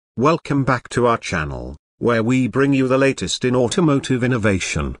Welcome back to our channel, where we bring you the latest in automotive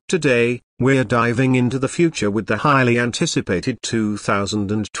innovation. Today, we're diving into the future with the highly anticipated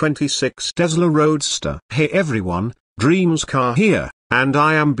 2026 Tesla Roadster. Hey everyone, Dreams Car here, and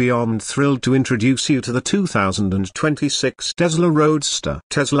I am beyond thrilled to introduce you to the 2026 Tesla Roadster.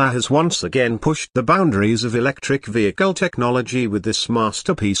 Tesla has once again pushed the boundaries of electric vehicle technology with this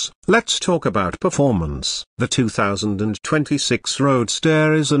masterpiece. Let's talk about performance. The 2026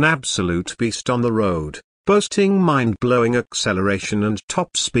 Roadster is an absolute beast on the road, boasting mind-blowing acceleration and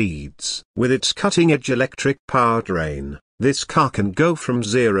top speeds. With its cutting-edge electric powertrain, this car can go from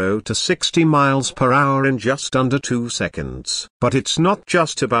 0 to 60 miles per hour in just under 2 seconds. But it's not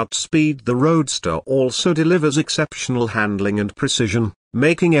just about speed. The Roadster also delivers exceptional handling and precision,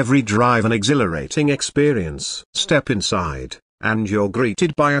 making every drive an exhilarating experience. Step inside, and you're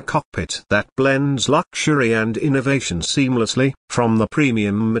greeted by a cockpit that blends luxury and innovation seamlessly. From the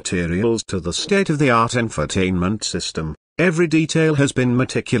premium materials to the state-of-the-art infotainment system, every detail has been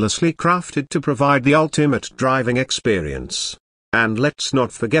meticulously crafted to provide the ultimate driving experience. And let's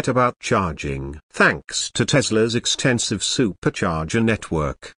not forget about charging. Thanks to Tesla's extensive supercharger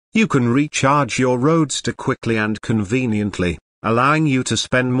network, you can recharge your Roadster quickly and conveniently, allowing you to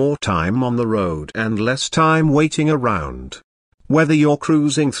spend more time on the road and less time waiting around. Whether you're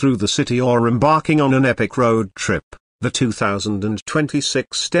cruising through the city or embarking on an epic road trip, the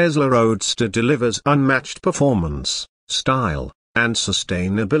 2026 Tesla Roadster delivers unmatched performance, style, and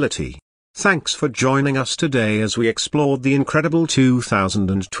sustainability. Thanks for joining us today as we explored the incredible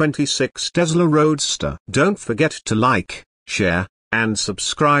 2026 Tesla Roadster. Don't forget to like, share, and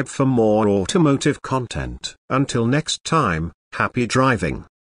subscribe for more automotive content. Until next time, happy driving.